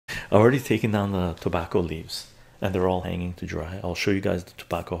I've already taken down the tobacco leaves and they're all hanging to dry. I'll show you guys the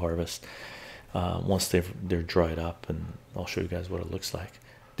tobacco harvest once they're dried up, and I'll show you guys what it looks like.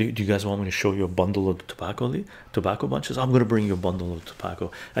 Do you guys want me to show you a bundle of tobacco bunches? I'm gonna bring you a bundle of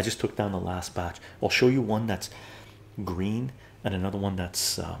tobacco. I just took down the last batch. I'll show you one that's green and another one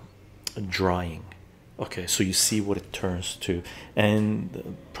that's drying. Okay, so you see what it turns to,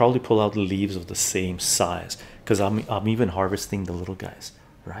 and probably pull out leaves of the same size, because I'm even harvesting the little guys,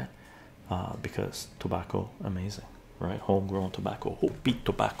 right? Because tobacco, amazing, right? Homegrown tobacco, whole beet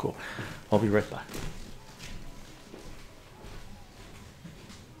tobacco. I'll be right back.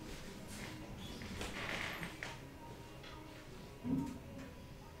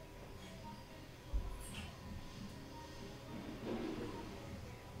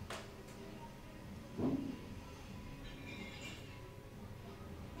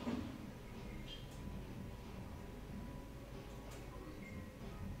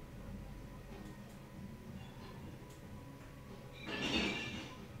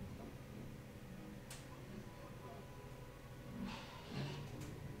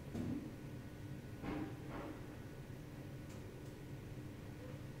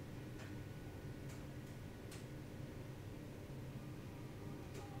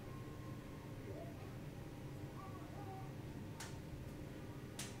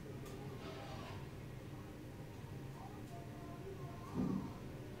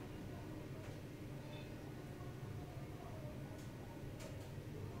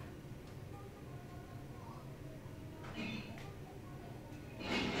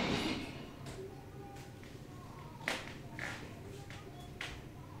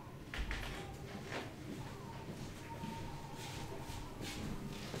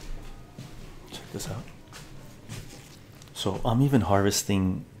 This out. So I'm even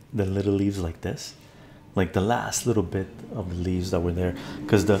harvesting the little leaves like this, like the last little bit of the leaves that were there,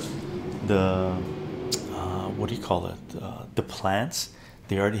 because the what do you call it, the plants,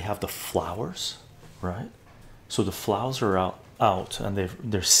 they already have the flowers, right? So the flowers are out and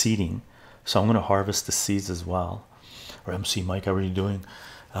they're seeding, so I'm going to harvest the seeds as well. Or MC Mike, how are you doing?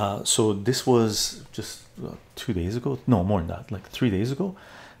 So this was just 2 days ago, no more than that, like 3 days ago,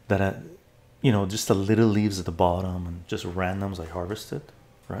 that I, you know, just the little leaves at the bottom and just randoms I harvested,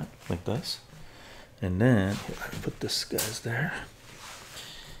 right, like this. And then here, I put this guys there.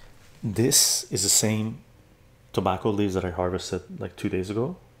 This is the same tobacco leaves that I harvested like 2 days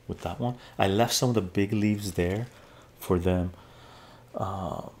ago with that one. I left some of the big leaves there for them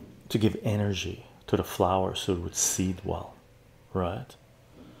to give energy to the flower so it would seed well, right?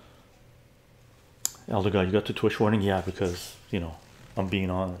 Elder guy, you got the Twitch warning? Yeah, because you know, I'm being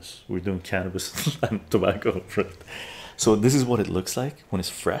honest, we're doing cannabis and tobacco, right? So this is what it looks like when it's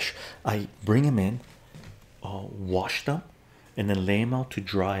fresh. I bring them in, wash them, and then lay them out to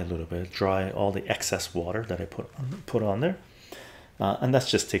dry a little bit, dry all the excess water that I put on there, and that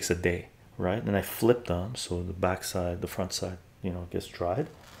just takes a day, right? And I flip them so the back side, the front side, you know, gets dried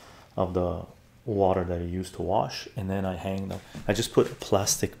of the water that I used to wash, and then I hang them. I just put a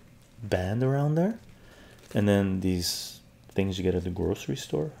plastic band around there, and then these things you get at the grocery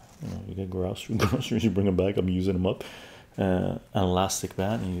store, you know, you get groceries, you bring them back. I'm using them up, an elastic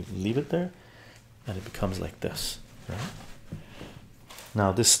band, and you leave it there, and it becomes like this, right?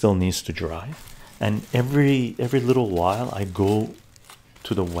 Now this still needs to dry, and every little while I go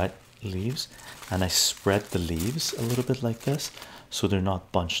to the wet leaves and I spread the leaves a little bit like this, so they're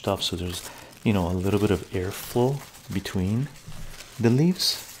not bunched up, so there's, you know, a little bit of airflow between the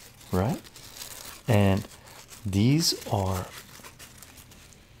leaves, right? And these are,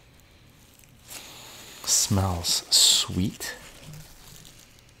 smells sweet.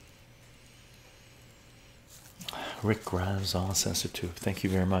 Rick Graves on Sensitive, thank you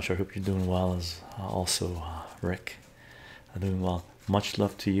very much. I hope you're doing well as also Rick. I'm doing well. Much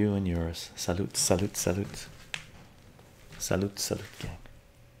love to you and yours. Salute, salute, salute. Salute, salute, gang.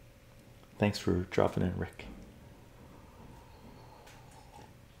 Thanks for dropping in, Rick.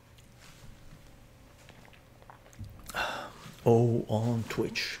 Oh, on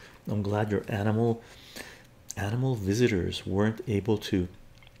Twitch, I'm glad your animal visitors weren't able to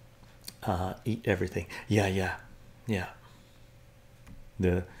eat everything. Yeah.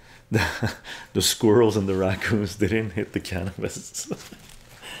 The the squirrels and the raccoons didn't hit the cannabis.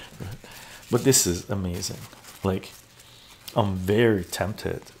 Right? But this is amazing. Like, I'm very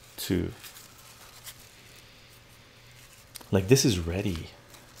tempted to, like, this is ready,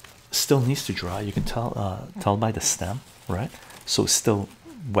 still needs to dry. You can tell by the stem, right? So it's still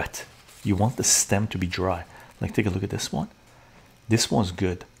wet. You want the stem to be dry. Like, take a look at this one. This one's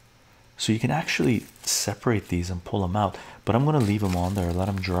good. So you can actually separate these and pull them out, but I'm going to leave them on there, let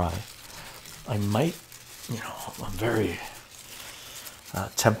them dry. I might, you know, I'm very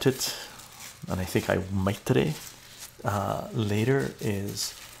tempted, and I think I might today, later,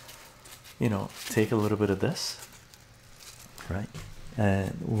 is, you know, take a little bit of this, right,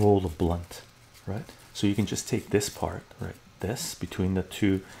 and roll the blunt, right? So you can just take this part, right, this between the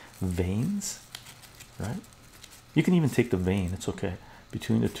two veins, right? You can even take the vein, it's okay,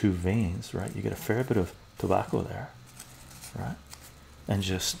 between the two veins, right? You get a fair bit of tobacco there, right? And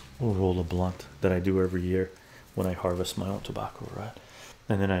just roll a blunt that I do every year when I harvest my own tobacco, right?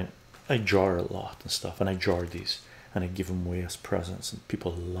 And then I jar a lot and stuff, and I jar these and I give them away as presents, and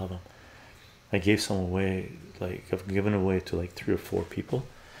people love them. I gave some away, like I've given away to like 3 or 4 people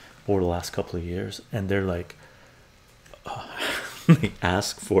over the last couple of years, and they're like, they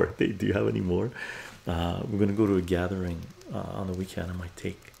ask for it. They do you have any more? We're gonna go to a gathering on the weekend. I might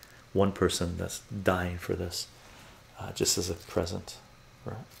take one person that's dying for this, just as a present,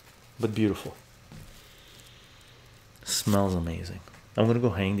 right? But beautiful, smells amazing. I'm gonna go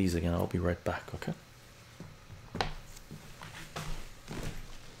hang these again. I'll be right back. Okay.